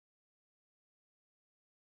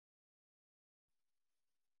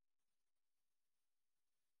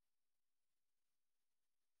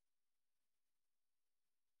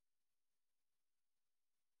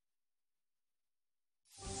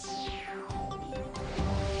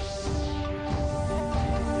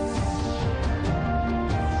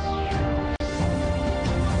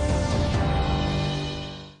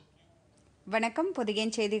வணக்கம். புதிய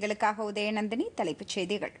செய்திகளுக்காக உதயநந்தினி. தலைப்புச்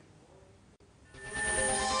செய்திகள்.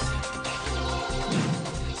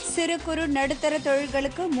 சிறு குறு நடுத்தர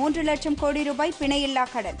தொழில்களுக்கு 3 லட்சம் கோடி ரூபாய் பிணையில்லா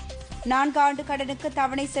கடன், 4 ஆண்டு கடனுக்கு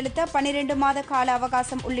தவணை செலுத்த 12 மாத கால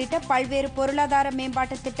அவகாசம் உள்ளிட்ட பல்வேறு பொருளாதார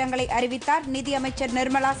மேம்பாட்டு திட்டங்களை அறிவித்தார் நிதியமைச்சர்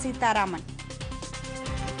நிர்மலா சீதாராமன்.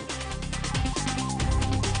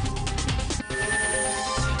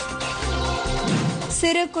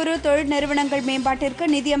 சிறு குறு தொழில் நிறுவனங்கள் மேம்பாட்டிற்கு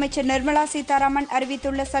நிதியமைச்சர் நிர்மலா சீதாராமன்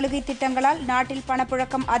அறிவித்துள்ள சலுகை திட்டங்களால் நாட்டில்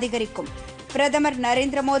பணப்புழக்கம் அதிகரிக்கும். பிரதமர்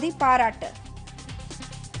நரேந்திர மோடி பாராட்டு.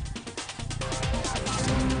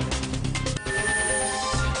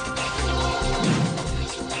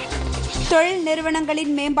 தொழில்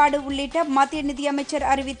நிறுவனங்களின் மேம்பாடு உள்ளிட்ட மத்திய நிதியமைச்சர்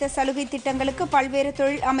அறிவித்த சலுகை திட்டங்களுக்கு பல்வேறு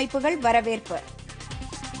தொழில் அமைப்புகள் வரவேற்பு.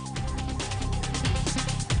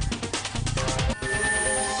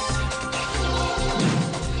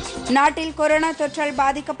 நாட்டில் கொரோனா தொற்றால்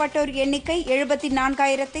பாதிக்கப்பட்டோர் எண்ணிக்கை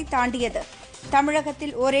 74,000-ஐ தாண்டியது.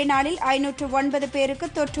 தமிழகத்தில் ஒரே நாளில் 509 பேருக்கு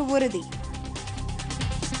தொற்று உறுதி.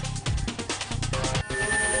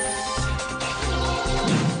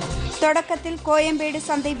 தொடக்கத்தில் கோயம்பேடு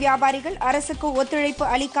சந்தை வியாபாரிகள் அரசுக்கு ஒத்துழைப்பு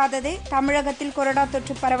அளிக்காததே தமிழகத்தில் கொரோனா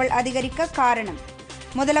தொற்று பரவல் அதிகரிக்க காரணம்.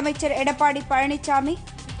 முதலமைச்சர் எடப்பாடி பழனிசாமி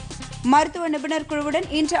மருத்துவ நிபுணர் குழுவுடன்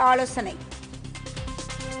இன்று ஆலோசனை.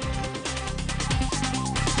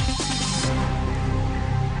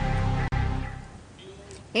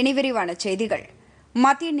 இனி விரிவான செய்திகள்.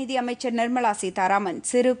 மத்திய நிதியமைச்சர் நிர்மலா சீதாராமன்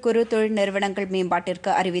சிறு குறு தொழில் நிறுவனங்கள் மேம்பாட்டிற்கு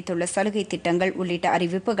அறிவித்துள்ள சலுகை திட்டங்கள் உள்ளிட்ட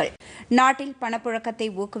அறிவிப்புகள் நாட்டில் பணப்புழக்கத்தை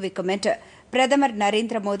ஊக்குவிக்கும் என்று பிரதமர்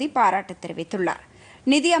நரேந்திர மோடி பாராட்டு தெரிவித்துள்ளார்.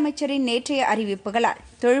 நிதியமைச்சரின் நேற்றைய அறிவிப்புகளால்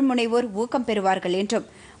தொழில் முனைவோர் ஊக்கம் பெறுவார்கள் என்றும்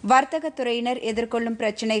வர்த்தகத்துறையினர் எதிர்கொள்ளும்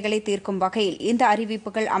பிரச்சினைகளை தீர்க்கும் வகையில் இந்த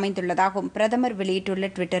அறிவிப்புகள் அமைந்துள்ளதாகவும் பிரதமர் வெளியிட்டுள்ள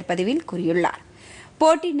டுவிட்டர் பதிவில் கூறியுள்ளார்.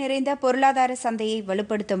 போட்டி நிறைந்த பொருளாதார சந்தையை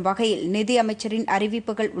வலுப்படுத்தும் வகையில் நிதியமைச்சரின்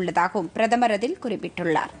அறிவிப்புகள் உள்ளதாகவும் பிரதமர் அதில்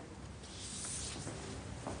குறிப்பிட்டுள்ளார்.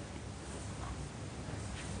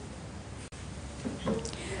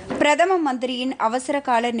 பிரதம மந்திரியின் அவசர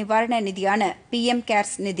கால நிவாரண நிதியான PM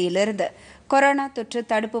கேர்ஸ் நிதியிலிருந்து கொரோனா தொற்று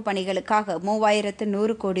தடுப்பு பணிகளுக்காக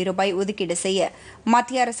 3,100 கோடி ரூபாய் ஒதுக்கீடு செய்ய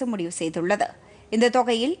மத்திய அரசு முடிவு செய்துள்ளது. இந்த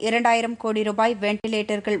தொகையில் 2,000 கோடி ரூபாய்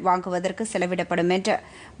வெண்டிலேட்டர்கள் வாங்குவதற்கு செலவிடப்படும் என்று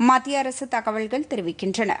மத்திய அரசு தகவல்கள்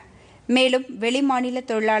தெரிவிக்கின்றன. மேலும் வெளிமாநில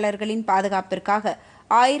தொழிலாளர்களின் பாதுகாப்பிற்காக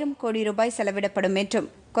 1,000 கோடி ரூபாய் செலவிடப்படும்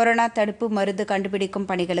என்றும் கொரோனா தடுப்பு மருந்து கண்டுபிடிக்கும்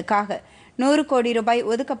பணிகளுக்காக 100 கோடி ரூபாய்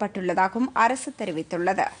ஒதுக்கப்பட்டுள்ளதாகவும் அரசு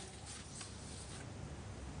தெரிவித்துள்ளது.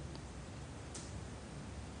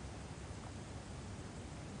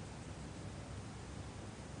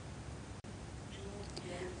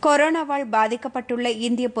 கொரோனாவால் பாதிக்கப்பட்டுள்ள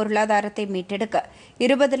இந்திய பொருளாதாரத்தை மீட்டெடுக்க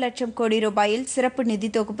 20 லட்சம் கோடி ரூபாயில் சிறப்பு நிதி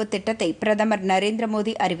தொகுப்பு திட்டத்தை பிரதமர் நரேந்திர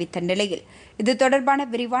மோடி அறிவித்த நிலையில் இது தொடர்பான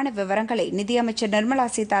விரிவான விவரங்களை நிதியமைச்சர் நிர்மலா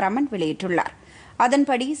சீதாராமன் வெளியிட்டுள்ளார்.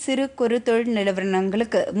 அதன்படி சிறு குறு தொழில்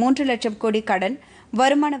நிறுவனங்களுக்கு 3 லட்சம் கோடி கடன்,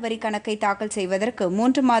 வருமான வரி கணக்கை தாக்கல் செய்வதற்கு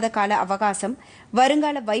 3 மாத கால அவகாசம்,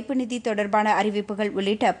 வருங்கால வைப்பு நிதி தொடர்பான அறிவிப்புகள்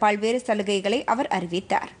உள்ளிட்ட பல்வேறு சலுகைகளை அவர்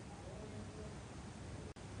அறிவித்தார்.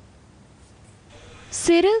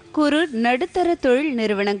 சிறு குறு நடுத்தர தொழில்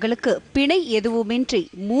நிறுவனங்களுக்கு பிணை எதுவுமின்றி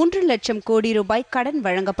 3 லட்சம் கோடி ரூபாய் கடன்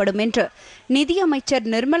வழங்கப்படும் என்று நிதியமைச்சர்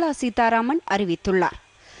நிர்மலா சீதாராமன் அறிவித்துள்ளார்.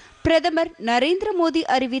 பிரதமர் நரேந்திர மோடி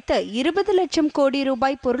அறிவித்த 20 லட்சம் கோடி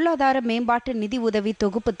ரூபாய் பொருளாதார மேம்பாட்டு நிதி உதவி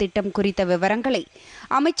தொகுப்பு திட்டம் குறித்த விவரங்களை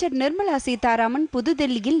அமைச்சர் நிர்மலா சீதாராமன்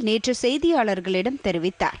புதுதில்லியில் நேற்று செய்தியாளர்களிடம்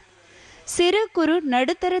தெரிவித்தார். சிறு குறு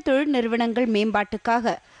நடுத்தர தொழில் நிறுவனங்கள்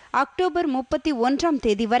மேம்பாட்டுக்காக அக்டோபர் 31ஆம்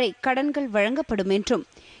தேதி வரை கடன்கள் வழங்கப்படும் என்றும்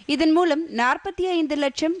இதன் மூலம் 45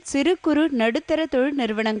 லட்சம் சிறு குறு நடுத்தர தொழில்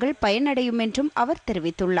நிறுவனங்கள் பயனடையும் என்றும் அவர்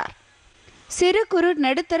தெரிவித்துள்ளார். சிறு குறு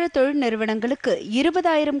நடுத்தர தொழில் நிறுவனங்களுக்கு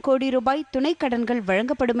 20,000 கோடி ரூபாய் துணை கடன்கள்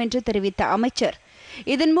வழங்கப்படும் என்று தெரிவித்த அமைச்சர்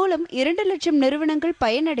இதன் மூலம் 2 லட்சம் நிறுவனங்கள்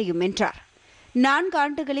பயனடையும் என்றார். 4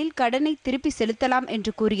 ஆண்டுகளில் கடனை திருப்பி செலுத்தலாம்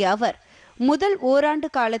என்று கூறிய அவர் முதல் ஓராண்டு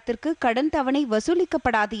காலத்திற்கு கடன் தவணை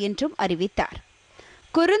வசூலிக்கப்படாது என்றும் அறிவித்தார்.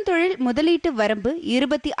 குறுந்தொழில் முதலீட்டு வரம்பு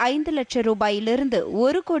 25 லட்சம் ரூபாயிலிருந்து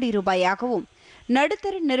 1 கோடி ரூபாயாகவும்,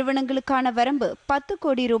 நடுத்தர நிறுவனங்களுக்கான வரம்பு 10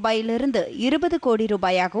 கோடி ரூபாயிலிருந்து 20 கோடி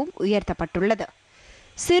ரூபாயாகவும் உயர்த்தப்பட்டுள்ளது.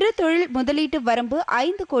 சிறு தொழில் முதலீட்டு வரம்பு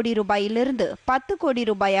 5 கோடி ரூபாயிலிருந்து 10 கோடி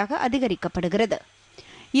ரூபாயாக அதிகரிக்கப்படுகிறது.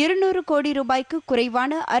 200 கோடி ரூபாய்க்கு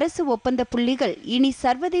குறைவான அரசு ஒப்பந்த புள்ளிகள் இனி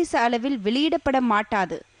சர்வதேச அளவில் வெளியிடப்பட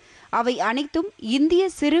மாட்டாது. அவை அனைத்தும் இந்திய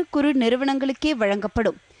சிறு குறு நிறுவனங்களுக்கே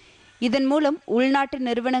வழங்கப்படும். இதன் மூலம் உள்நாட்டு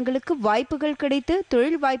நிறுவனங்களுக்கு வாய்ப்புகள் கிடைத்து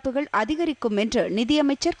தொழில் வாய்ப்புகள் அதிகரிக்கும் என்று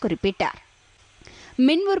நிதியமைச்சர் குறிப்பிட்டார்.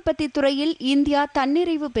 மின் உற்பத்தி துறையில் இந்தியா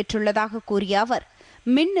தன்னிறைவு பெற்றுள்ளதாக கூறிய அவர்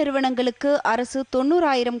மின் நிறுவனங்களுக்கு அரசு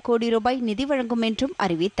 90,000 கோடி ரூபாய் நிதி வழங்கும் என்றும்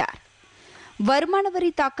அறிவித்தார். வருமான வரி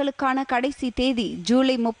தாக்கலுக்கான கடைசி தேதி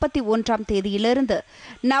ஜூலை 31ஆம் தேதியிலிருந்து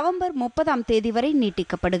நவம்பர் 30ஆம் தேதி வரை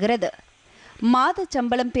நீட்டிக்கப்படுகிறது. மாத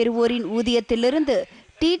சம்பளம் பெறுவோரின் ஊதியத்திலிருந்து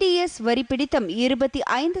டிடிஎஸ் வரி பிடித்தம்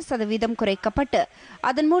 25% குறைக்கப்பட்டு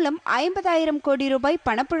அதன் மூலம் 50,000 கோடி ரூபாய்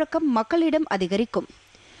பணப்புழக்கம் மக்களிடம் அதிகரிக்கும்.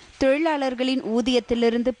 தொழிலாளர்களின்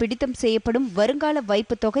ஊதியத்திலிருந்து பிடித்தம் செய்யப்படும் வருங்கால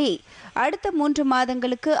வைப்பு தொகையை அடுத்த 3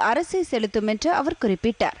 மாதங்களுக்கு அரசே செலுத்தும் என்று அவர்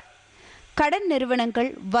குறிப்பிட்டார். கடன் நிறுவனங்கள்,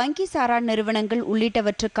 வங்கி சாரா நிறுவனங்கள்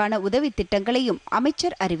உள்ளிட்டவற்றுக்கான உதவி திட்டங்களையும்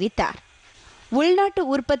அமைச்சர் அறிவித்தார். உள்நாட்டு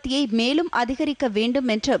உற்பத்தியை மேலும் அதிகரிக்க வேண்டும்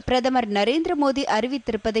என்று பிரதமர் நரேந்திர மோடி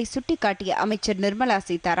அறிவித்திருப்பதை சுட்டிக்காட்டிய அமைச்சர் நிர்மலா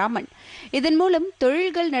சீதாராமன், இதன் மூலம்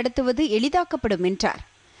தொழில்கள் நடத்துவது எளிதாக்கப்படும் என்றார்.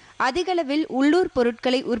 அதிகளவில் உள்ளூர்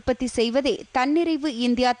பொருட்களை உற்பத்தி செய்வதே தன்னிறைவு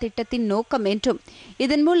இந்தியா திட்டத்தின் நோக்கம் என்றும்,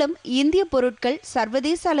 இதன் மூலம் இந்திய பொருட்கள்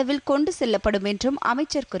சர்வதேச அளவில் கொண்டு செல்லப்படும் என்றும்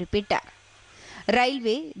அமைச்சர் குறிப்பிட்டார்.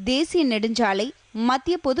 ரயில்வே, தேசிய நெடுஞ்சாலை,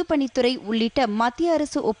 மத்திய பொதுப்பணித்துறை உள்ளிட்ட மத்திய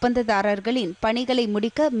அரசு ஒப்பந்ததாரர்களின் பணிகளை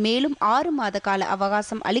முடிக்க மேலும் 6 மாத கால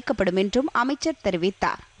அவகாசம் அளிக்கப்படும் என்றும் அமைச்சர்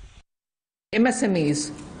தெரிவித்தார். MSMEs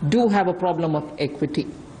do have a problem of equity.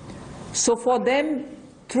 So for them,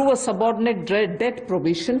 through a subordinate debt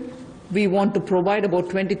provision, we want to provide about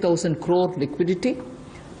 20,000 crore liquidity.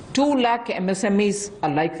 2 lakh MSMEs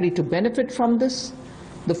are likely to benefit from this.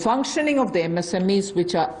 The functioning of the MSMEs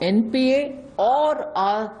which are NPA or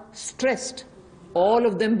are stressed, all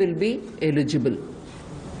of them will be eligible.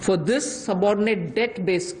 For this subordinate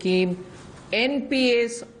debt-based scheme,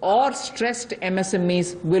 NPAs or stressed MSMEs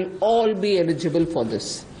will all be eligible for this.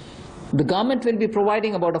 The government will be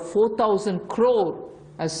providing about a 4,000 crore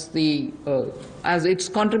as its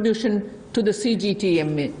contribution to the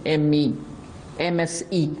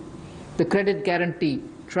MSE, the Credit Guarantee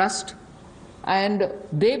Trust, and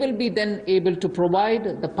they will be then able to provide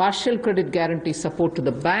the partial credit guarantee support to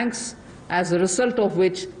the banks, as a result of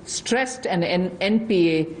which stressed and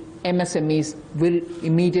NPA MSMEs will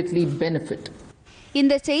immediately benefit.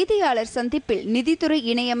 இந்த செய்தியாளர் சந்திப்பில் நிதித்துறை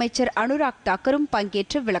இணையமைச்சர் அனுராக் தாக்கரும்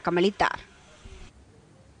பங்கேற்று விளக்கமளித்தார்.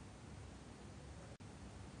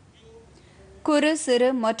 குறு, சிறு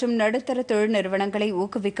மற்றும் நடுத்தர தொழில் நிறுவனங்களை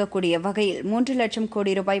ஊக்குவிக்கக்கூடிய வகையில் 3 லட்சம்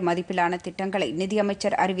கோடி ரூபாய் மதிப்பிலான திட்டங்களை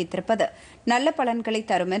நிதியமைச்சர் அறிவித்திருப்பது நல்ல பலன்களை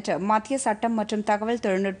தரும் என்று மத்திய சட்டம் மற்றும் தகவல்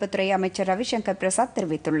தொழில்நுட்பத்துறை அமைச்சர் ரவிசங்கர் பிரசாத்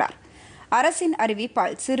தெரிவித்துள்ளார். அரசின்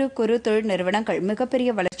அறிவிப்பால் சிறு குறு தொழில் நிறுவனங்கள் மிகப்பெரிய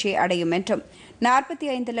வளர்ச்சியை அடையும் என்றும்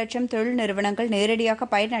 45 லட்சம் தொழில் நிறுவனங்கள்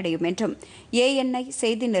நேரடியாக பயனடையும் என்றும் ANI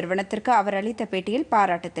செய்தி நிறுவனத்திற்கு அவர் அளித்த பேட்டியில்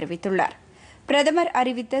பாராட்டு தெரிவித்துள்ளார். பிரதமர்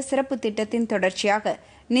அறிவித்த சிறப்பு திட்டத்தின் தொடர்ச்சியாக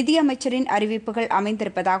நிதியமைச்சரின் அறிவிப்புகள்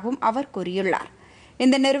அமைந்திருப்பதாகவும் அவர் கூறியுள்ளார்.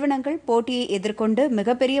 இந்த நிறுவனங்கள் போட்டியை எதிர்கொண்டு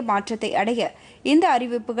மிகப்பெரிய மாற்றத்தை அடைய இந்த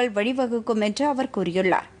அறிவிப்புகள் வழிவகுக்கும் என்று அவர்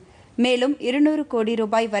கூறியுள்ளார். மேலும் 200 கோடி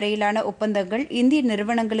ரூபாய் வரையிலான ஒப்பந்தங்கள் இந்திய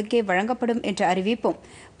நிறுவனங்களுக்கே வழங்கப்படும் என்ற அறிவிப்பும்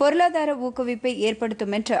பொருளாதார ஊக்குவிப்பை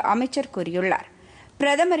ஏற்படுத்தும் என்று அமைச்சர் கூறியுள்ளார்.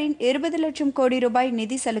 பிரதமரின் 20 லட்சம் கோடி ரூபாய்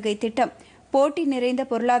நிதி சலுகை திட்டம் போட்டி நிறைந்த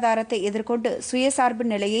பொருளாதாரத்தை எதிர்கொண்டு சுயசார்பு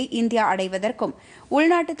நிலையை இந்தியா அடைவதற்கும்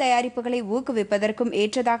உள்நாட்டு தயாரிப்புகளை ஊக்குவிப்பதற்கும்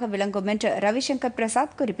ஏற்றதாக விளங்கும் என்று ரவிசங்கர்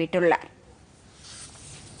பிரசாத் குறிப்பிட்டுள்ளார்.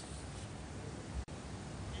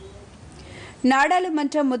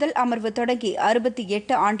 நாடாளுமன்ற முதல் அமர்வு தொடங்கி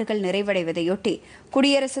 68 ஆண்டுகள் நிறைவடைவதையொட்டி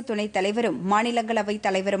குடியரசு துணைத் தலைவரும் மாநிலங்களவைத்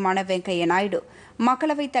தலைவருமான வெங்கையா நாயுடு,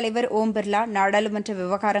 மக்களவைத் தலைவர் ஓம் பிர்லா, நாடாளுமன்ற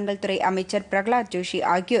விவகாரங்கள் துறை அமைச்சர் பிரகலாத் ஜோஷி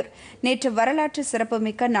ஆகியோர் நேற்று வரலாற்று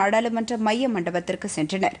சிறப்புமிக்க நாடாளுமன்ற மைய மண்டபத்திற்கு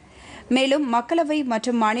சென்றனர். மேலும் மக்களவை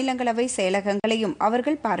மற்றும் மாநிலங்களவை செயலகங்களையும்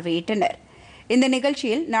அவர்கள் பார்வையிட்டனர். இந்த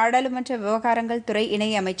நிகழ்ச்சியில் நாடாளுமன்ற விவகாரங்கள் துறை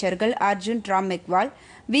இணையமைச்சர்கள் அர்ஜுன் ராம் மெக்வால்,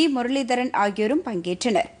 வி முரளிதரன் ஆகியோரும்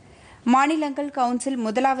பங்கேற்றனர். மாநிலங்கள் கவுன்சில்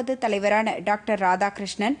முதலாவது தலைவரான டாக்டர்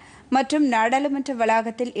ராதாகிருஷ்ணன் மற்றும் நாடாளுமன்ற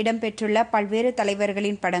வளாகத்தில் இடம்பெற்றுள்ள பல்வேறு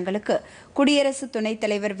தலைவர்களின் படங்களுக்கு குடியரசு துணைத்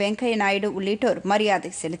தலைவர் வெங்கையா நாயுடு உள்ளிட்டோர்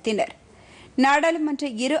மரியாதை செலுத்தினர்.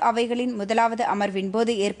 நாடாளுமன்ற இரு அவைகளின் முதலாவது அமர்வின்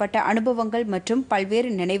போது ஏற்பட்ட அனுபவங்கள் மற்றும்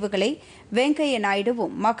பல்வேறு நினைவுகளை வெங்கையா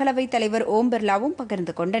நாயுடுவும் மக்களவைத் தலைவர் ஓம் பிர்லாவும்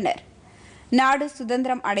பகிர்ந்து கொண்டனர். நாடு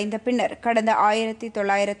சுதந்திரம் அடைந்த பின்னர் கடந்த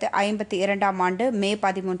 1952ஆம் ஆண்டு மே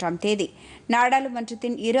 13ஆம் தேதி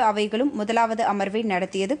நாடாளுமன்றத்தின் இரு அவைகளும் முதலாவது அமர்வை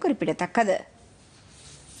நடத்தியது குறிப்பிடத்தக்கது.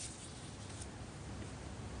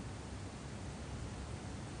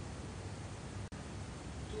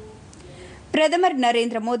 பிரதமர்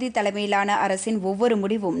நரேந்திர மோடி தலைமையிலான அரசின் ஒவ்வொரு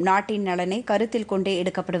முடிவும் நாட்டின் நலனை கருத்தில் கொண்டே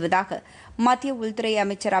எடுக்கப்படுவதாக மத்திய உள்துறை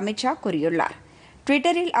அமைச்சர் அமித் ஷா கூறியுள்ளார்.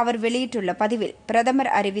 ட்விட்டரில் அவர் வெளியிட்டுள்ள பதிவில், பிரதமர்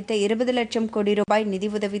அறிவித்த 20 லட்சம் கோடி ரூபாய்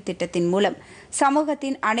நிதியுதவி திட்டத்தின் மூலம்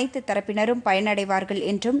சமூகத்தின் அனைத்து தரப்பினரும் பயனடைவார்கள்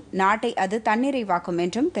என்றும் நாட்டை அது தன்னிறைவாக்கும்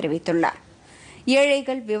என்றும் தெரிவித்துள்ளார்.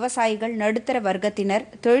 ஏழைகள், விவசாயிகள், நடுத்தர வர்க்கத்தினர்,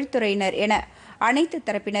 தொழில்துறையினர் என அனைத்து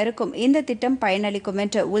தரப்பினருக்கும் இந்த திட்டம் பயனளிக்கும்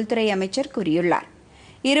என்று உள்துறை அமைச்சர் கூறியுள்ளார்.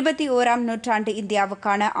 21ஆம் நூற்றாண்டு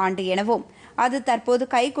இந்தியாவுக்கான ஆண்டு எனவும் அது தற்போது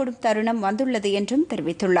கைகொடும் தருணம் வந்துள்ளது என்றும்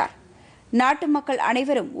தெரிவித்துள்ளார். நாட்டு மக்கள்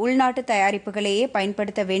அனைவரும் உள்நாட்டு தயாரிப்புகளையே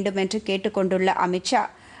பயன்படுத்த வேண்டும் என்று கேட்டுக் கொண்டுள்ள அமித்ஷா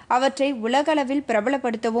அவற்றை உலகளவில்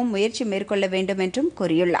பிரபலப்படுத்தவும் முயற்சி மேற்கொள்ள வேண்டும் என்றும்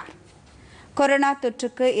கூறியுள்ளார். கொரோனா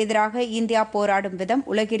தொற்றுக்கு எதிராக இந்தியா போராடும் விதம்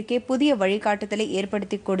உலகிற்கே புதிய வழிகாட்டுதலை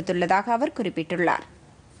ஏற்படுத்தி கொடுத்துள்ளதாக அவர் குறிப்பிட்டுள்ளார்.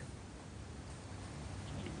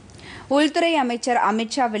 உள்துறை அமைச்சர்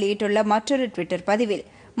அமித்ஷா வெளியிட்டுள்ள மற்றொரு டுவிட்டர் பதிவில்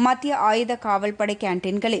மத்திய ஆயுத காவல்படை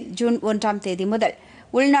கேன்டீன்களில் ஜூன் 1ஆம் தேதி முதல்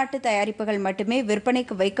உள்நாட்டு தயாரிப்புகள் மட்டுமே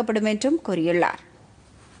விற்பனைக்கு வைக்கப்படும் என்றும் கூறியுள்ளார்.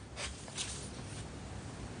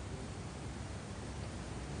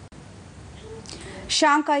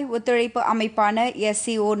 ஷாங்காய் ஒத்துழைப்பு அமைப்பான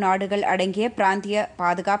SCO நாடுகள் அடங்கிய பிராந்திய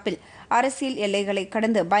பாதுகாப்பில் அரசியல் எல்லைகளை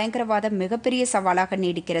கடந்து பயங்கரவாதம் மிகப்பெரிய சவாலாக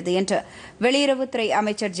நீடிக்கிறது என்று வெளியுறவுத்துறை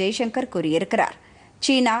அமைச்சர் ஜெய்சங்கர் கூறியிருக்கிறார்.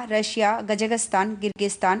 சீனா, Russia, Kazakhstan,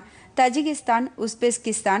 Kyrgyzstan, Tajikistan,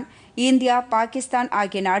 Uzbekistan, India, Pakistan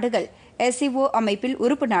ஆகிய நாடுகள் SCO அமைப்பில்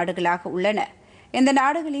உறுப்பு நாடுகளாக உள்ளன. இந்த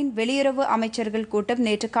நாடுகளின் வெளியுறவு அமைச்சர்கள் கூட்டம்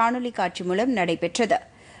நேற்று காணொலி காட்சி மூலம் நடைபெற்றது.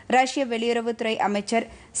 ரஷ்ய வெளியுறவுத்துறை அமைச்சர்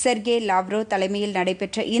செர்கே லாவ்ரோவ் தலைமையில்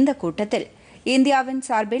நடைபெற்ற இந்த கூட்டத்தில் இந்தியாவின்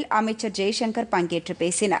சார்பில் அமைச்சர் ஜெய்சங்கர் பங்கேற்று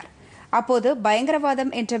பேசினார். அப்போது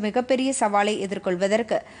பயங்கரவாதம் என்ற மிகப்பெரிய சவாலை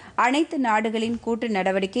எதிர்கொள்வதற்கு அனைத்து நாடுகளின் கூட்டு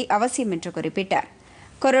நடவடிக்கை அவசியம் என்று குறிப்பிட்டார்.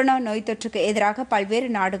 கொரோனா நோய் தொற்றுக்கு எதிராக பல்வேறு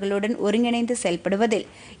நாடுகளுடன் ஒருங்கிணைந்து செயல்படுவதில்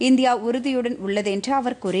இந்தியா உறுதியுடன் உள்ளது என்று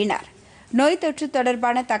அவர் கூறினார். நோய் தொற்று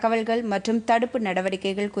தொடர்பான தகவல்கள் மற்றும் தடுப்பு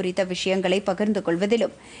நடவடிக்கைகள் குறித்த விஷயங்களை பகிர்ந்து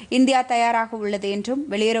கொள்வதிலும் இந்தியா தயாராக உள்ளது என்றும்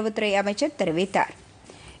வெளியுறவுத்துறை அமைச்சர் தெரிவித்தார்.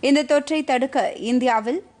 இந்த தொற்றை தடுக்க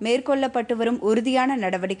இந்தியாவில் மேற்கொள்ளப்பட்டு வரும் உறுதியான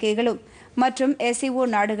நடவடிக்கைகளும் மற்றும் SCO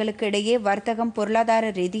நாடுகளுக்கு இடையே வர்த்தகம், பொருளாதார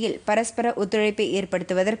ரீதியில் பரஸ்பர ஒத்துழைப்பை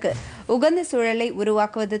ஏற்படுத்துவதற்கு உகந்த சூழலை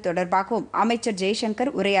உருவாக்குவது தொடர்பாகவும் அமைச்சர்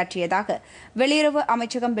ஜெய்சங்கர் உரையாற்றியதாக வெளியுறவு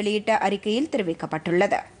அமைச்சகம் வெளியிட்ட அறிக்கையில்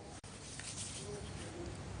தெரிவிக்கப்பட்டுள்ளது.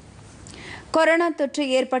 கொரோனா தொற்று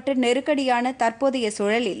ஏற்பட்டு நெருக்கடியான தற்போதைய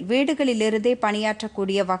சூழலில் வீடுகளிலிருந்தே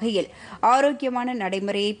பணியாற்றக்கூடிய வகையில் ஆரோக்கியமான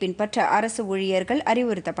நடைமுறையை பின்பற்ற அரசு ஊழியர்கள்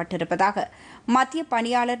அறிவுறுத்தப்பட்டிருப்பதாக மத்திய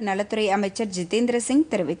பணியாளர் நலத்துறை அமைச்சர் ஜிதேந்திர சிங்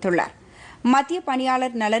தெரிவித்துள்ளார். மத்திய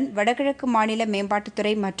பணியாளர் நலன், வடகிழக்கு மாநில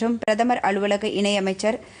மேம்பாட்டுத்துறை மற்றும் பிரதமர் அலுவலக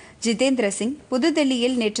இணையமைச்சர் ஜிதேந்திர சிங்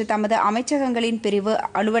புதுதில்லியில் நேற்று தமது அமைச்சகங்களின் பிரிவு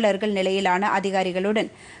அலுவலர்கள் நிலையிலான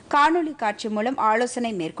அதிகாரிகளுடன் காணொலி காட்சி மூலம்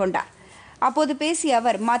ஆலோசனை மேற்கொண்டார். அப்போது பேசிய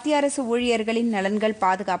அவர் மத்திய அரசு ஊழியர்களின் நலன்கள்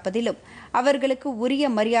பாதுகாப்பதிலும் அவர்களுக்கு உரிய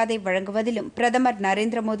மரியாதை வழங்குவதிலும் பிரதமர்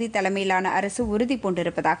நரேந்திர மோடி தலைமையிலான அரசு உறுதி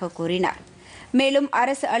பூண்டிருப்பதாக கூறினார். மேலும்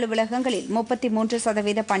அரசு அலுவலகங்களில்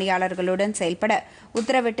 33% பணியாளர்களுடன் செயல்பட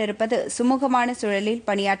உத்தரவிட்டிருப்பது சுமூகமான சூழலில்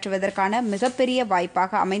பணியாற்றுவதற்கான மிகப்பெரிய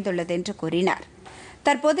வாய்ப்பாக அமைந்துள்ளது என்று கூறினார்.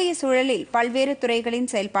 தற்போதைய சூழலில் பல்வேறு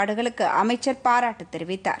துறைகளின் செயல்பாடுகளுக்கு அமைச்சர் பாராட்டு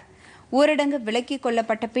தெரிவித்தார். ஊரடங்கு விலக்கிக்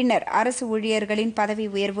கொள்ளப்பட்ட பின்னர் அரசு ஊழியர்களின் பதவி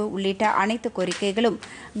உயர்வு உள்ளிட்ட அனைத்து கோரிக்கைகளும்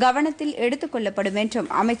கவனத்தில் எடுத்துக் கொள்ளப்படும் என்றும்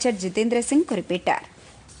அமைச்சர் ஜிதேந்திர சிங் குறிப்பிட்டார்.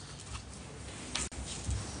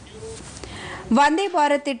 வந்தே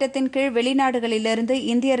பாரத் திட்டத்தின் கீழ் வெளிநாடுகளிலிருந்து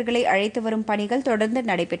இந்தியர்களை அழைத்து வரும் பணிகள் தொடர்ந்து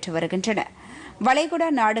நடைபெற்று வருகின்றன. வளைகுடா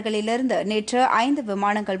நாடுகளிலிருந்து நேற்று 5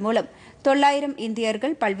 விமானங்கள் மூலம் 900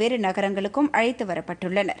 இந்தியர்கள் பல்வேறு நகரங்களுக்கும் அழைத்து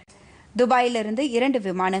வரப்பட்டுள்ளனர். துபாயிலிருந்து 2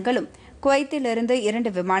 விமானங்களும், குவைத்திலிருந்து 2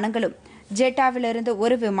 விமானங்களும், ஜெட்டாவிலிருந்து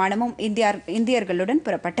 1 விமானமும் இந்தியர்களுடன்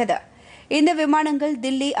புறப்பட்டது. இந்த விமானங்கள்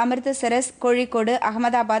தில்லி, அமிர்தசரஸ், கோழிக்கோடு,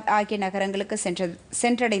 அகமதாபாத் ஆகிய நகரங்களுக்கு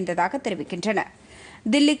சென்றடைந்ததாக தெரிவிக்கின்றன.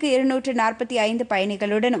 தில்லிக்கு 245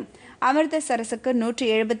 பயணிகளுடனும் அமிர்தசரஸுக்கு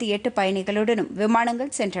 178 பயணிகளுடனும்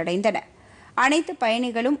விமானங்கள் சென்றடைந்தன. அனைத்து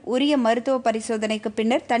பயணிகளும் உரிய மருத்துவ பரிசோதனைக்கு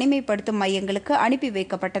பின்னர் தனிமைப்படுத்தும் மையங்களுக்கு அனுப்பி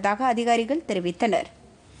வைக்கப்பட்டதாக அதிகாரிகள் தெரிவித்தனர்.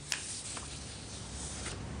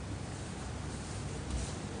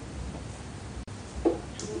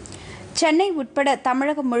 சென்னை உட்பட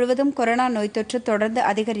தமிழகம் முழுவதும் கொரோனா நோய் தொற்று தொடர்ந்து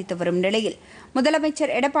அதிகரித்து வரும் நிலையில்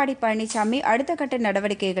முதலமைச்சர் எடப்பாடி பழனிசாமி அடுத்த கட்ட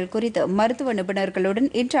நடவடிக்கைகள் குறித்து மருத்துவ நிபுணர்களுடன்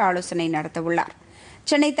இன்று ஆலோசனை நடத்தவுள்ளார்.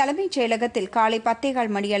 சென்னை தலைமைச் செயலகத்தில் காலை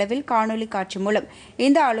 10:15 மணியளவில் காணொலி காட்சி மூலம்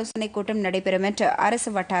இந்த ஆலோசனைக் கூட்டம் நடைபெறும் என்று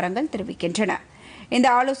அரசு வட்டாரங்கள் தெரிவிக்கின்றன. இந்த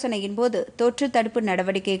ஆலோசனையின் போது தொற்று தடுப்பு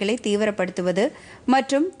நடவடிக்கைகளை தீவிரப்படுத்துவது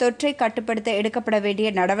மற்றும் தொற்றை கட்டுப்படுத்த எடுக்கப்பட வேண்டிய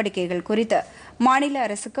நடவடிக்கைகள் குறித்து மாநில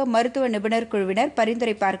அரசுக்கு மருத்துவ நிபுணர் குழுவினர்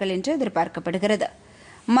பரிந்துரைப்பார்கள் என்று எதிர்பார்க்கப்படுகிறது.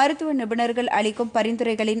 மருத்துவ நிபுணர்கள் அளிக்கும்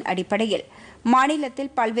பரிந்துரைகளின் அடிப்படையில்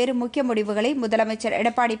மாநிலத்தில் பல்வேறு முக்கிய முடிவுகளை முதலமைச்சர்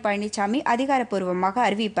எடப்பாடி பழனிசாமி அதிகாரப்பூர்வமாக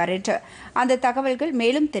அறிவிப்பார் என்று அந்த தகவல்கள்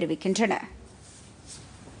மேலும் தெரிவிக்கின்றன.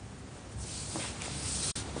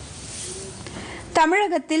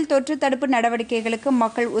 தமிழகத்தில் தொற்று தடுப்பு நடவடிக்கைகளுக்கு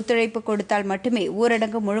மக்கள் ஒத்துழைப்பு கொடுத்தால் மட்டுமே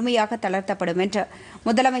ஊரடங்கு முழுமையாக தளர்த்தப்படும் என்று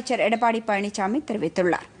முதலமைச்சர் எடப்பாடி பழனிசாமி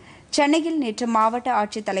தெரிவித்துள்ளார். சென்னையில் நேற்று மாவட்ட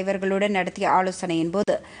ஆட்சித் தலைவர்களுடன் நடத்திய ஆலோசனையின்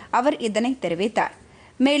போது அவர் இதனை தெரிவித்தார்.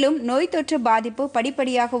 மேலும் நோய் தொற்று பாதிப்பு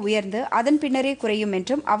படிப்படியாக உயர்ந்து அதன் பின்னரே குறையும்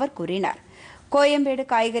என்றும் அவர் கூறினார். கோயம்பேடு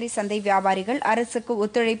காய்கறி சந்தை வியாபாரிகள் அரசுக்கு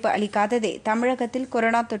ஒத்துழைப்பு அளிக்காததே தமிழகத்தில்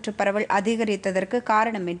கொரோனா தொற்று பரவல் அதிகரித்ததற்கு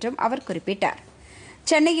காரணம் என்றும் அவர் குறிப்பிட்டார்.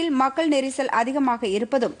 சென்னையில் மக்கள் நெரிசல் அதிகமாக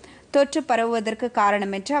இருப்பதும் தொற்று பரவுவதற்கு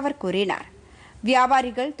காரணம் என்று அவர் கூறினார்.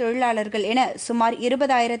 வியாபாரிகள், தொழிலாளர்கள் என சுமார்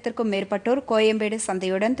 20,000க்கும் மேற்பட்டோர் கோயம்பேடு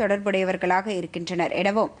சந்தையுடன் தொடர்புடையவர்களாக இருக்கின்றனர்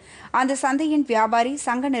எனவும் அந்த சந்தையின் வியாபாரி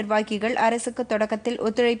சங்க நிர்வாகிகள் அரசுக்கு தொடக்கத்தில்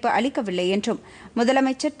ஒத்துழைப்பு அளிக்கவில்லை என்றும்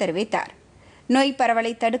முதலமைச்சர் தெரிவித்தார். நோய்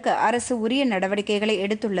பரவலை தடுக்க அரசு உரிய நடவடிக்கைகளை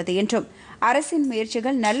எடுத்துள்ளது என்றும் அரசின்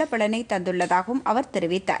முயற்சிகள் நல்ல பலனை தந்துள்ளதாகவும் அவர்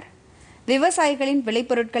தெரிவித்தார். விவசாயிகளின்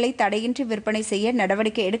விளைபொருட்களை தடையின்றி விற்பனை செய்ய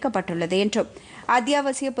நடவடிக்கை எடுக்கப்பட்டுள்ளது என்றும்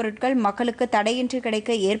அத்தியாவசிய பொருட்கள் மக்களுக்கு தடையின்றி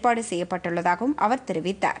கிடைக்க ஏற்பாடு செய்யப்பட்டுள்ளதாகவும் அவர்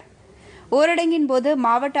தெரிவித்தார். ஊரடங்கின் போது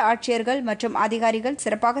மாவட்ட ஆட்சியர்கள் மற்றும் அதிகாரிகள்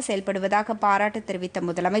சிறப்பாக செயல்படுவதாக பாராட்டு தெரிவித்த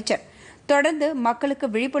முதலமைச்சர் தொடர்ந்து மக்களுக்கு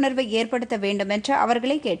விழிப்புணர்வை ஏற்படுத்த வேண்டும் என்று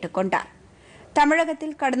அவர்களை கேட்டுக் கொண்டார்.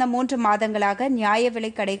 தமிழகத்தில் கடந்த 3 மாதங்களாக நியாய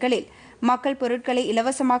விலைக் கடைகளில் மக்கள் பொருட்களை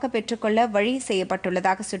இலவசமாக பெற்றுக்கொள்ள வழி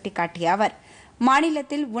செய்யப்பட்டுள்ளதாக சுட்டிக்காட்டிய அவர்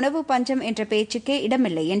மாநிலத்தில் உணவு பஞ்சம் என்ற பேச்சுக்கே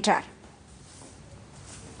இடமில்லை என்றார்.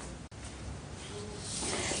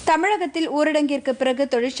 தமிழகத்தில் ஊரடங்கிற்கு பிறகு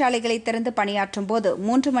தொழிற்சாலைகளை திறந்து பணியாற்றும் போது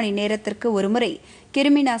 3 மணி நேரத்திற்கு ஒருமுறை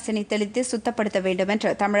கிருமி நாசினி தெளித்து சுத்தப்படுத்த வேண்டும்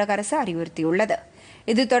என்று தமிழக அரசு அறிவுறுத்தியுள்ளது.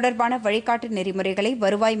 இது தொடர்பான வழிகாட்டு நெறிமுறைகளை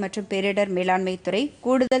வருவாய் மற்றும் பேரிடர் மேலாண்மை துறை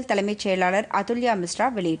கூடுதல் தலைமைச் செயலாளர் அதுல்யா மிஸ்ரா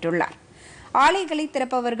வெளியிட்டுள்ளார். ஆலைகளை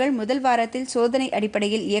திறப்பவர்கள் முதல் வாரத்தில் சோதனை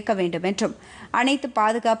அடிப்படையில் இயக்க வேண்டும் என்றும் அனைத்து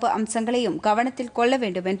பாதுகாப்பு அம்சங்களையும் கவனத்தில் கொள்ள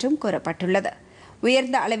வேண்டும் என்றும் கூறப்பட்டுள்ளது.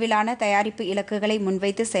 உயர்ந்த அளவிலான தயாரிப்பு இலக்குகளை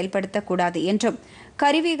முன்வைத்து செயல்படுத்தக்கூடாது என்றும்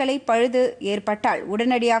கருவிகளை பழுது ஏற்பட்டால்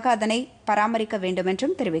உடனடியாக அதனை பராமரிக்க வேண்டும்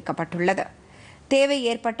என்றும் தெரிவிக்கப்பட்டுள்ளது. தேவை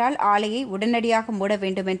ஏற்பட்டால் ஆலையை உடனடியாக மூட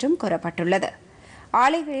வேண்டும் என்றும் கூறப்பட்டுள்ளது.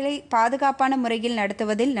 ஆலைகளை பாதுகாப்பான முறையில்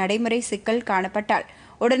நடத்துவதில் நடைமுறை சிக்கல் காணப்பட்டால்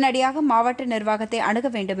உடனடியாக மாவட்ட நிர்வாகத்தை அணுக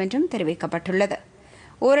வேண்டும் என்றும் தெரிவிக்கப்பட்டுள்ளது.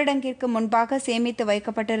 ஊரடங்கிற்கு முன்பாக சேமித்து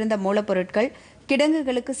வைக்கப்பட்டிருந்த மூலப்பொருட்கள்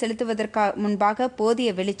கிடங்குகளுக்கு செலுத்துவதற்கு முன்பாக போதிய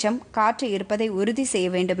வெளிச்சம், காற்று இருப்பதை உறுதி செய்ய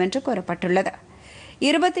வேண்டும் என்று கூறப்பட்டுள்ளது.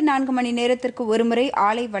 24 மணி நேரத்திற்கு ஒருமுறை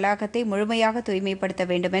ஆலை வளாகத்தை முழுமையாக தூய்மைப்படுத்த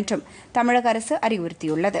வேண்டும் என்றும் தமிழக அரசு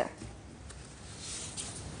அறிவுறுத்தியுள்ளது.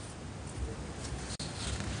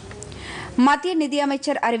 மத்திய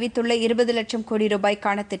நிதியமைச்சர் அறிவித்துள்ள 20 லட்சம் கோடி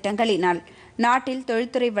ரூபாய்க்கான திட்டங்களினால் நாட்டில்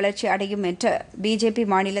தொழில்துறை வளர்ச்சி அடையும் என்று பிஜேபி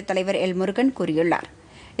மாநில தலைவர் எல். முருகன் கூறியுள்ளார்.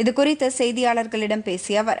 இதுகுறித்து செய்தியாளர்களிடம்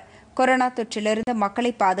பேசிய அவர், கொரோனா தொற்றிலிருந்து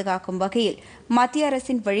மக்களை பாதுகாக்கும் வகையில் மத்திய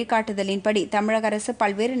அரசின் வழிகாட்டுதலின்படி தமிழக அரசு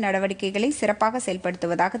பல்வேறு நடவடிக்கைகளை சிறப்பாக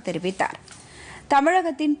செயல்படுத்துவதாக தெரிவித்தார்.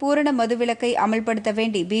 தமிழகத்தின் பூரண மதுவிலக்கை அமல்படுத்த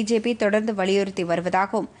வேண்டி பிஜேபி தொடர்ந்து வலியுறுத்தி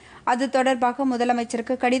வருவதாகவும் அது தொடர்பாக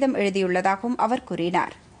முதலமைச்சருக்கு கடிதம் எழுதியுள்ளதாகவும் அவர்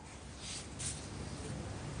கூறினார்.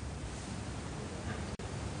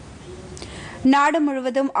 நாடு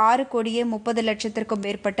முழுவதும் 6,30,00,000க்கும்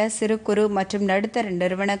மேற்பட்ட சிறு குறு மற்றும் நடுத்தர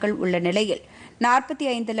நிறுவனங்கள் உள்ள நிலையில்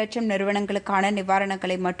 45 லட்சம் நிறுவனங்களுக்கான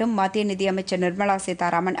நிவாரணங்களை மட்டும் மத்திய நிதியமைச்சர் நிர்மலா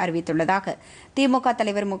சீதாராமன் அறிவித்துள்ளதாக திமுக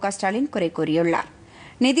தலைவர் மு. க. ஸ்டாலின் குறை கூறியுள்ளார்.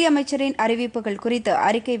 நிதியமைச்சரின் அறிவிப்புகள் குறித்து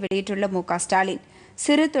அறிக்கை வெளியிட்டுள்ள மு. க. ஸ்டாலின்,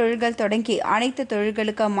 சிறு தொழில்கள் தொடங்கி அனைத்து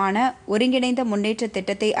தொழில்களுக்குமான ஒருங்கிணைந்த முன்னேற்ற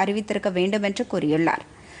திட்டத்தை அறிவித்திருக்க வேண்டும் என்று கூறியுள்ளார்.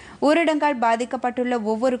 ஊரடங்கால் பாதிக்கப்பட்டுள்ள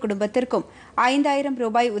ஒவ்வொரு குடும்பத்திற்கும் 5,000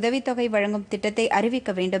 ரூபாய் உதவித்தொகை வழங்கும் திட்டத்தை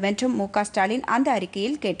அறிவிக்க வேண்டும் என்றும் மு. க. ஸ்டாலின் அந்த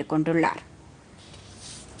அறிக்கையில் கேட்டுக் கொண்டுள்ளார்.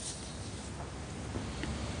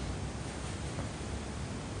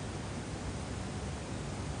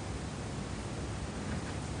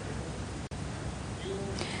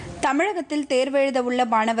 தமிழகத்தில் தேர்வெழுத உள்ள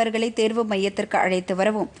மாணவர்களை தேர்வு மையத்திற்கு அழைத்து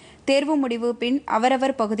வரவும், தேர்வு முடிவு பின்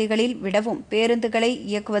அவரவர் பகுதிகளில் விடவும் பேருந்துகளை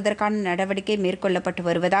இயக்குவதற்கான நடவடிக்கை மேற்கொள்ளப்பட்டு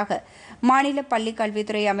வருவதாக மாநில பள்ளிக்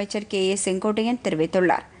கல்வித்துறை அமைச்சர் கே. ஏ. செங்கோட்டையன்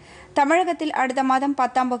தெரிவித்துள்ளார். தமிழகத்தில் அடுத்த மாதம்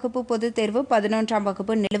 10ஆம் வகுப்பு பொதுத் தேர்வு, 11ஆம்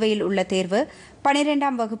வகுப்பு நிலுவையில் உள்ள தேர்வு,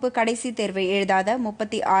 12ஆம் வகுப்பு கடைசி தேர்வை எழுதாத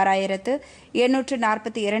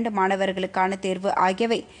 36,842 மாணவர்களுக்கான தேர்வு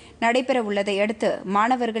ஆகியவை நடைபெற உள்ளதை அடுத்து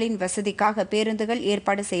மாணவர்களின் வசதிக்காக பேருந்துகள்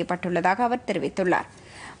ஏற்பாடு செய்யப்பட்டுள்ளதாக அவர் தெரிவித்துள்ளார்.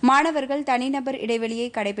 மாணவர்கள் தனிநபர் இடைவெளியை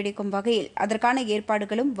கடைபிடிக்கும் வகையில் அதற்கான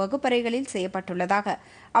ஏற்பாடுகளும் வகுப்பறைகளில் செய்யப்பட்டுள்ளதாக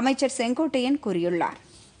அமைச்சர் செங்கோட்டையன் கூறியுள்ளார்.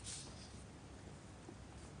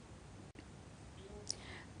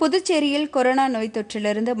 புதுச்சேரியில் கொரோனா நோய்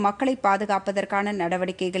தொற்றிலிருந்து மக்களை பாதுகாப்பதற்கான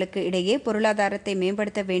நடவடிக்கைகளுக்கு இடையே பொருளாதாரத்தை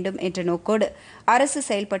மேம்படுத்த வேண்டும் என்ற நோக்கோடு அரசு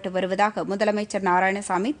செயல்பட்டு வருவதாக முதலமைச்சர்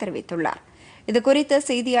நாராயணசாமி தெரிவித்துள்ளார். இதுகுறித்து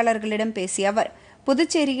செய்தியாளர்களிடம் பேசிய அவர்,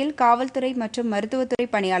 புதுச்சேரியில் காவல்துறை மற்றும் மருத்துவத்துறை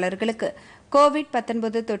பணியாளர்களுக்கு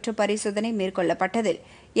கோவிட்-19 தொற்று பரிசோதனை மேற்கொள்ளப்பட்டதில்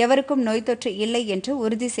எவருக்கும் நோய் தொற்று இல்லை என்று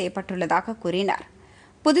உறுதி செய்யப்பட்டுள்ளதாக கூறினார்.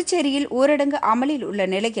 புதுச்சேரியில் ஊரடங்கு அமலில் உள்ள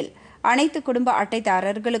நிலையில் அனைத்து குடும்ப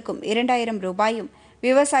அட்டைதாரர்களுக்கும் 2,000 ரூபாயும்,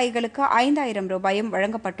 விவசாயிகளுக்கு 5,000 ரூபாயும்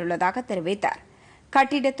வழங்கப்பட்டுள்ளதாக தெரிவித்தார்.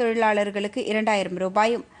 கட்டிட தொழிலாளர்களுக்கு 2,000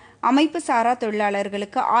 ரூபாயும், அமைப்பு சாரா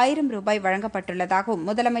தொழிலாளர்களுக்கு 1,000 ரூபாய் வழங்கப்பட்டுள்ளதாகவும்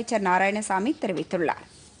முதலமைச்சர் நாராயணசாமி தெரிவித்துள்ளார்.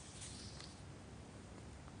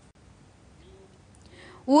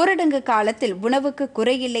 ஊரடங்கு காலத்தில் உணவுக்கு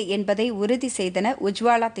குறையில்லை என்பதை உறுதி செய்தன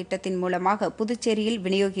உஜ்வாலா திட்டத்தின் மூலமாக புதுச்சேரியில்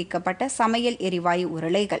விநியோகிக்கப்பட்ட சமையல் எரிவாயு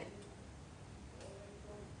உருளைகள்.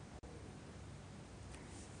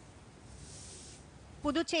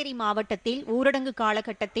 புதுச்சேரி மாவட்டத்தில் ஊரடங்கு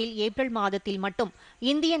காலகட்டத்தில் ஏப்ரல் மாதத்தில் மட்டும்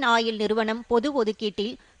இந்தியன் ஆயில் நிறுவனம் பொது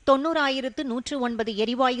ஒதுக்கீட்டில் 90,109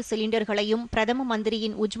 எரிவாயு சிலிண்டர்களையும் பிரதம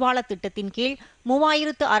மந்திரியின் உஜ்வாலா திட்டத்தின் கீழ்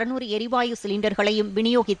 3,600 எரிவாயு சிலிண்டர்களையும்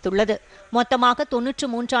விநியோகித்துள்ளது. மொத்தமாக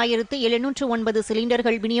 93,709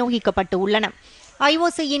 சிலிண்டர்கள் விநியோகிக்கப்பட்டு உள்ளன.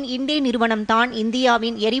 ஐஓசியின் இண்டே நிறுவனம்தான்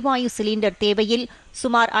இந்தியாவின் எரிவாயு சிலிண்டர் தேவையில்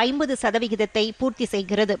சுமார் 50% பூர்த்தி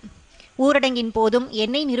செய்கிறது. ஊரடங்கின் போதும்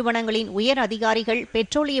எண்ணெய் நிறுவனங்களின் உயர் அதிகாரிகள்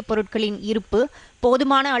பெட்ரோலிய பொருட்களின் இருப்பு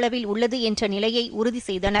போதுமான அளவில் உள்ளது என்ற நிலையை உறுதி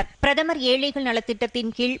செய்தனர். பிரதமர் ஏழைகள்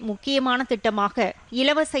நலத்திட்டத்தின் கீழ் முக்கியமான திட்டமாக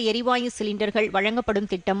இலவச எரிவாயு சிலிண்டர்கள்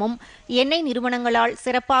வழங்கப்படும் திட்டமும் எண்ணெய் நிறுவனங்களால்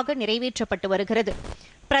சிறப்பாக நிறைவேற்றப்பட்டு வருகிறது.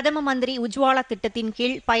 பிரதம மந்திரி உஜ்வாலா திட்டத்தின்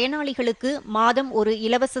கீழ் பயனாளிகளுக்கு மாதம் ஒரு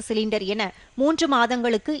இலவச சிலிண்டர் என 3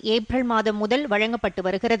 மாதங்களுக்கு ஏப்ரல் மாதம் முதல் வழங்கப்பட்டு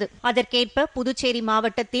வருகிறது. அதற்கேற்ப புதுச்சேரி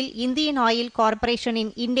மாவட்டத்தில் இந்தியன் ஆயில்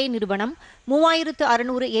கார்ப்பரேஷனின் இண்டே நிறுவனம்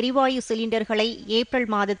 3,600 எரிவாயு சிலிண்டர்களை ஏப்ரல்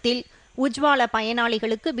மாதத்தில் உஜ்வாலா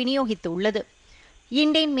பயனாளிகளுக்கு விநியோகித்துள்ளது.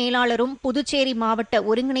 இண்டேன் மேலாளரும் புதுச்சேரி மாவட்ட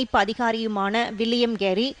ஒருங்கிணைப்பு அதிகாரியுமான வில்லியம்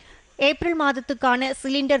கேரி, ஏப்ரல் மாதத்துக்கான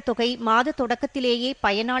சிலிண்டர் தொகை மாத தொடக்கத்திலேயே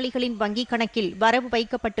பயனாளிகளின் வங்கி கணக்கில் வரவு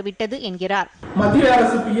வைக்கப்பட்டு விட்டது என்கிறார். மத்திய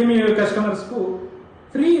அரசு PMU கஸ்டமர்ஸ்க்கு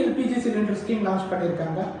free LPG cylinder scheme launch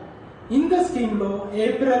பண்ணிருக்காங்க. இந்த ஸ்கீம்ல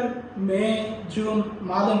ஏப்ரல், மே, ஜூன்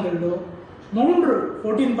மாதங்கள்ல 3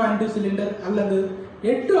 14.2 சிலிண்டர் அல்லது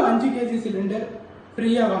 8 5 kg சிலிண்டர்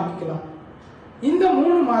ஃப்ரீயா வாங்கிக்கலாம். இந்த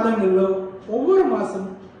 3 மாதங்கள்ல ஒவ்வொரு மாசம்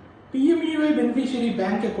PMU பெனிஃபிஷியரி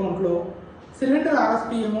பேங்க் அக்கவுண்ட்ல சிலிண்டர்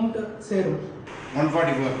RSP அமௌண்ட் சேரும்.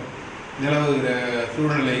 144 நிலவுகிற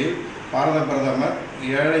சூழ்நிலையில் பாரத பிரதமர்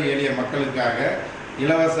ஏழை எளிய மக்களுக்காக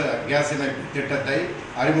இலவச கேஸ் இணைப்பு திட்டத்தை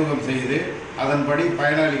அறிமுகம் செய்து அதன்படி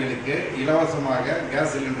பயனாளிகளுக்கு இலவசமாக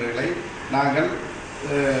கேஸ் சிலிண்டர்களை நாங்கள்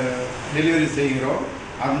டெலிவரி செய்கிறோம்.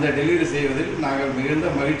 அந்த டெலிவரி செய்வதில் நாங்கள் மிகுந்த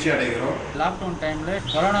மகிழ்ச்சி அடைகிறோம். லாக்டவுன் டைமில்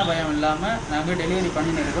கொரோனா பயம் இல்லாமல் நாங்கள் டெலிவரி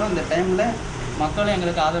பண்ணிட்டு இருக்கிறோம். இந்த டைமில் மக்களும்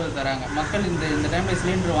எங்களுக்கு ஆதரவு தராங்க. மக்கள் இந்த டைமில்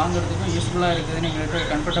சிலிண்டர் வாங்குறதுக்கும் யூஸ்ஃபுல்லாக இருக்குதுன்னு எங்களுக்கு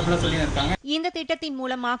கம்ஃபர்டபுளாக சொல்லியிருக்காங்க. இந்த திட்டத்தின்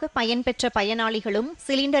மூலமாக பயன்பெற்ற பயனாளிகளும்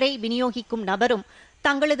சிலிண்டரை விநியோகிக்கும் நபரும்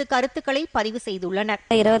தங்களது கருத்துக்களை பதிவு செய்துள்ளனர்.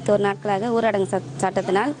 21 நாட்களாக ஊரடங்கு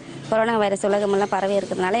சட்டத்தினால் கொரோனா வைரஸ் உலகமெல்லாம் பரவி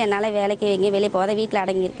இருக்கிறதுனால என்னால் வேலைக்கு எங்கேயும் வெளியே போகாத வீட்டில்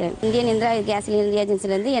அடங்கியிருக்கேன். இந்தியன் இந்திரா கேஸ் சிலிண்டர்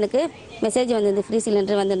ஏஜென்சிலேருந்து எனக்கு மெசேஜ் வந்திருந்து, ஃப்ரீ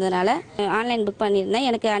சிலிண்டர் வந்திருந்ததுனால ஆன்லைன் புக் பண்ணியிருந்தேன்.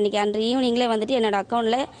 எனக்கு அன்று ஈவினிங்லேயே வந்துட்டு என்னோட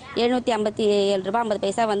அக்கௌண்ட்டில் 757 ரூபாய் 50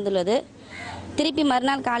 பைசா வந்துள்ளது. திருப்பி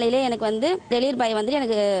மறுநாள் காலையிலே எனக்கு வந்து டெலிவரி பாய் வந்துட்டு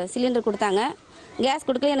எனக்கு சிலிண்டர் கொடுத்தாங்க. கேஸ்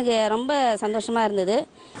கொடுக்கல எனக்கு ரொம்ப சந்தோஷமாக இருந்தது.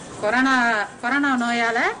 கொரோனா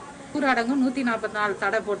நோயால் ஊரடங்கு 144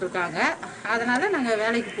 தடை போட்டிருக்காங்க. அதனால் நாங்கள்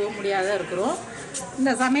வேலைக்கு போக முடியாத இருக்கிறோம்.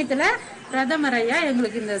 இந்த சமயத்தில் பிரதமர் ஐயா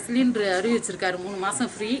எங்களுக்கு இந்த சிலிண்டர் அறிவிச்சிருக்காரு, 3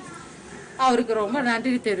 மாதம் ஃப்ரீ. அவருக்கு ரொம்ப நன்றி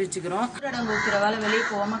தெரிவிச்சுக்கிறோம். ஊரடங்கு இருக்கிறவால வெளியே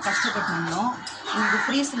போகாமல் கஷ்டப்பட்டு இருந்தோம். எனக்கு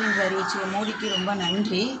ஃப்ரீ சிலிண்டர் அறிவிச்சு மோடிக்கு ரொம்ப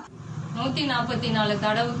நன்றி. 144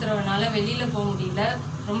 தடை உத்தரவுனால வெளியில் போக முடியல,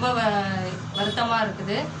 ரொம்ப வருத்தமாக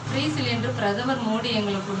இருக்குது. ஃப்ரீ சிலிண்டர் பிரதமர் மோடி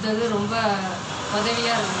எங்களுக்கு கொடுத்தது ரொம்ப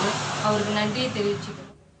உதவியாக இருக்குது. அவருக்கு நன்றியை தெரிவிச்சுக்கிறோம்.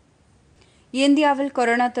 இந்தியாவில்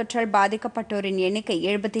கொரோனா தொற்றால் பாதிக்கப்பட்டோரின் எண்ணிக்கை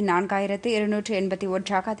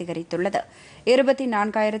 74,281 அதிகரித்துள்ளது.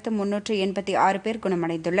 24,386 பேர்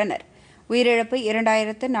குணமடைந்துள்ளனர். உயிரிழப்பு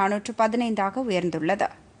 2,415 உயர்ந்துள்ளது.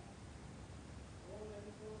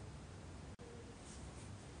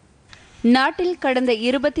 நாட்டில் கடந்த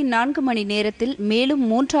 24 மணி நேரத்தில் மேலும்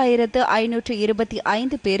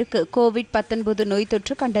 3,525 பேருக்கு கோவிட்-19 நோய்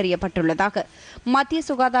தொற்று கண்டறியப்பட்டுள்ளதாக மத்திய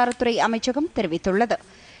சுகாதாரத்துறை அமைச்சகம் தெரிவித்துள்ளது.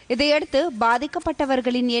 இதையடுத்து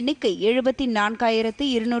பாதிக்கப்பட்டவர்களின் எண்ணிக்கை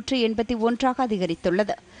 74,281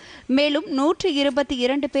 அதிகரித்துள்ளது. மேலும்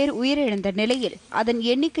 122 பேர் உயிரிழந்த நிலையில் அதன்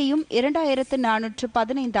எண்ணிக்கையும்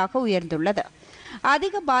 2,415 உயர்ந்துள்ளது.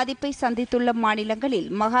 அதிக பாதிப்பை சந்தித்துள்ள மாநிலங்களில்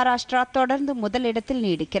மகாராஷ்டிரா தொடர்ந்து முதலிடத்தில்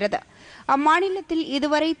நீடிக்கிறது. அம்மாநிலத்தில்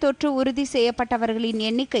இதுவரை தொற்று உறுதி செய்யப்பட்டவர்களின்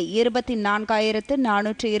எண்ணிக்கை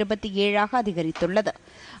 24,427 அதிகரித்துள்ளது.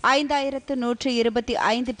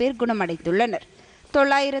 5,125 பேர் குணமடைந்துள்ளனர்.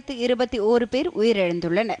 921 பேர்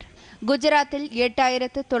உயிரிழந்துள்ளனர். குஜராத்தில்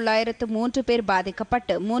 8,903 பேர்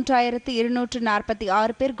பாதிக்கப்பட்டு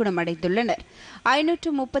 3,246 பேர் குணமடைந்துள்ளனர்.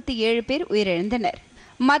 537 பேர் உயிரிழந்தனர்.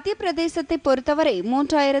 மத்திய பிரதேசத்தை பொறுத்தவரை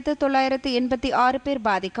 3986 பேர்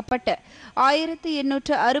பாதிக்கப்பட்டு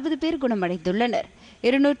 1860 பேர் குணமடைந்துள்ளனர்.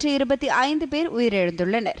 225 பேர்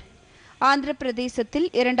உயிரிழந்துள்ளனர். ஆந்திர பிரதேசத்தில்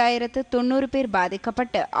 2090 பேர்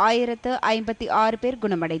பாதிக்கப்பட்டு 1056 பேர்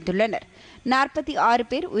குணமடைந்துள்ளனர். 46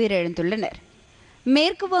 பேர் உயிரிழந்துள்ளனர்.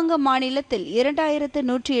 மேற்கு வங்க மாநிலத்தில்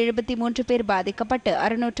 2173 பேர் பாதிக்கப்பட்டு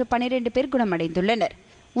 612 பேர் குணமடைந்துள்ளனர்.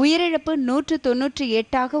 உயிரிழப்பு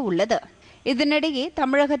 198 உள்ளது. இதனிடையே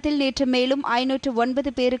தமிழகத்தில் நேற்று மேலும்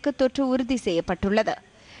 509 பேருக்கு தொற்று உறுதி செய்யப்பட்டுள்ளது.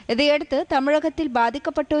 இதையடுத்து தமிழகத்தில்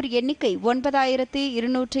பாதிக்கப்பட்டோர் எண்ணிக்கை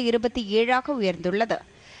 9227 உயர்ந்துள்ளது.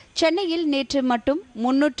 சென்னையில் நேற்று மட்டும்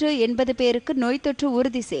 380 பேருக்கு நோய் தொற்று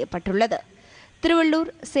உறுதி செய்யப்பட்டுள்ளது. திருவள்ளூர்,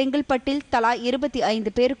 செங்கல்பட்டில் தலா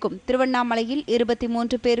 25 பேருக்கும், திருவண்ணாமலையில்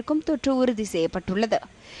 23 பேருக்கும் தொற்று உறுதி செய்யப்பட்டுள்ளது.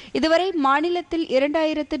 இதுவரை மாநிலத்தில்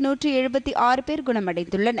 2176 பேர்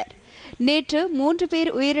குணமடைந்துள்ளனர். நேற்று 3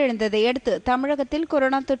 பேர் உயிரிழந்ததை அடுத்து தமிழகத்தில்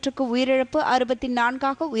கொரோனா தொற்றுக்கு உயிரிழப்பு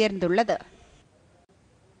 64 உயர்ந்துள்ளது.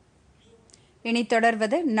 இனி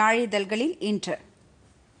தொடர்வது நாளிதழ்களில் இன்று.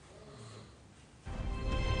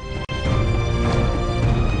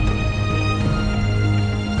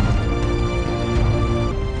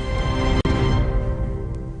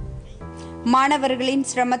 மாணவர்களின்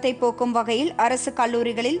சிரமத்தை போக்கும் வகையில் அரசு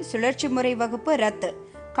கல்லூரிகளில் சுழற்சி முறை வகுப்பு ரத்து.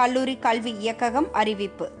 கல்லூரி கல்வி இயக்ககம்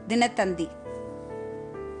அறிவிப்பு. தினத்தந்தி.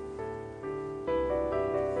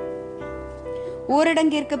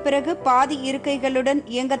 ஊரடங்கிற்கு பிறகு பாதி இருக்கைகளுடன்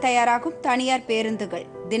இயங்க தயாராகும் தனியார் பேருந்துகள்.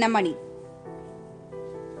 தினமணி.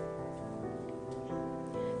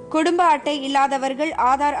 குடும்ப அட்டை இல்லாதவர்கள்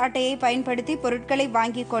ஆதார் அட்டையை பயன்படுத்தி பொருட்களை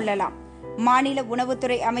வாங்கிக் கொள்ளலாம். மாநில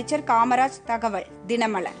உணவுத்துறை அமைச்சர் காமராஜ் தகவல்.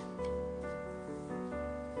 தினமலர்.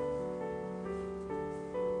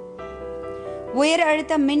 உயர்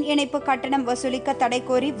அழுத்த மின் இணைப்பு கட்டணம் வசூலிக்க தடை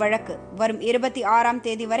கோரி வழக்கு. வரும் 26ஆம்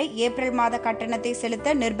தேதி வரை ஏப்ரல் மாத கட்டணத்தை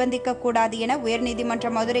செலுத்த நிர்பந்திக்க கூடாது என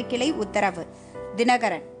உயர்நீதிமன்ற மதுரை கிளை உத்தரவு.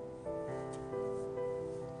 தினகரன்.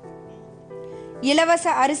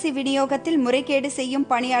 இலவச அரிசி விநியோகத்தில் முறைகேடு செய்யும்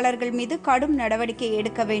பணியாளர்கள் மீது கடும் நடவடிக்கை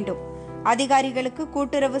எடுக்க வேண்டும். அதிகாரிகளுக்கு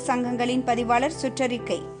கூட்டுறவு சங்கங்களின் பதிவாளர்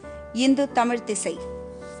சுற்றறிக்கை. இந்து தமிழ் திசை.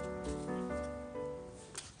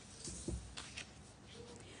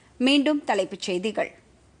 மீண்டும் தலைப்புச் செய்திகள்.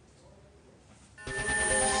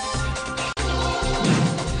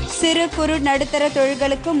 சிறு குறு நடுத்தர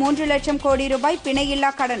தொழில்களுக்கு 3 லட்சம் கோடி ரூபாய்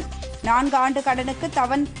பிணையில்லா கடன். 4 ஆண்டு கடனுக்கு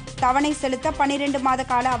தவணை செலுத்த 12 மாத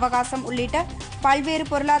கால அவகாசம் உள்ளிட்ட பல்வேறு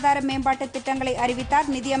பொருளாதார மேம்பாட்டு திட்டங்களை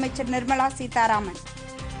அறிவித்தார் நிதியமைச்சர் நிர்மலா சீதாராமன்.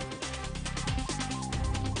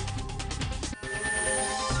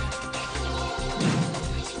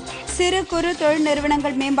 சிறு குறு தொழில்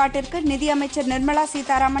நிறுவனங்கள் மேம்பாட்டிற்கு நிதியமைச்சர் நிர்மலா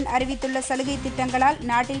சீதாராமன் அறிவித்துள்ள சலுகை திட்டங்களால்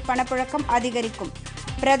நாட்டில் பணப்புழக்கம் அதிகரிக்கும்.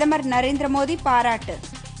 பிரதமர் நரேந்திர மோடி பாராட்டு.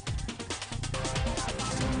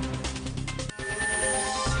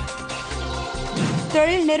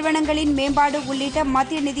 தொழில் நிறுவனங்களின் மேம்பாடு உள்ளிட்ட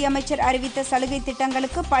மத்திய நிதியமைச்சர் அறிவித்த சலுகை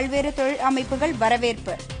திட்டங்களுக்கு பல்வேறு தொழில் அமைப்புகள்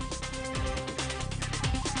வரவேற்பு.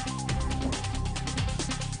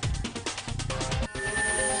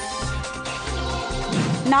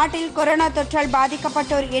 நாட்டில் கொரோனா தொற்றால்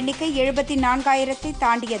பாதிக்கப்பட்டோர் எண்ணிக்கை 74,000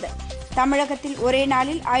 தாண்டியது. தமிழகத்தில் ஒரே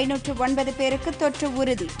நாளில் 509 பேருக்கு தொற்று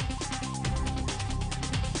உறுதி.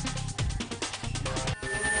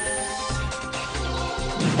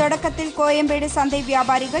 தொடக்கத்தில் கோயம்பேடு சந்தை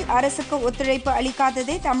வியாபாரிகள் அரசுக்கு ஒத்துழைப்பு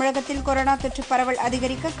அளிக்காததே தமிழகத்தில் கொரோனா தொற்று பரவல்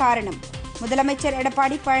அதிகரிக்க காரணம். முதலமைச்சர்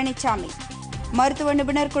எடப்பாடி பழனிசாமி. மருத்துவ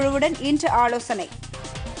நிபுணர் குழுவுடன் இன்று ஆலோசனை.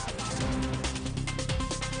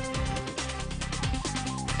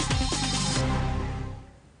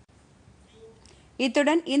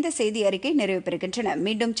 இத்துடன் இந்த செய்தி அறிக்கை நிறைவு பெறுகின்றன.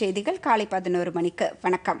 மீண்டும் செய்திகள் காலை 11 மணிக்கு.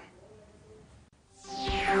 வணக்கம்.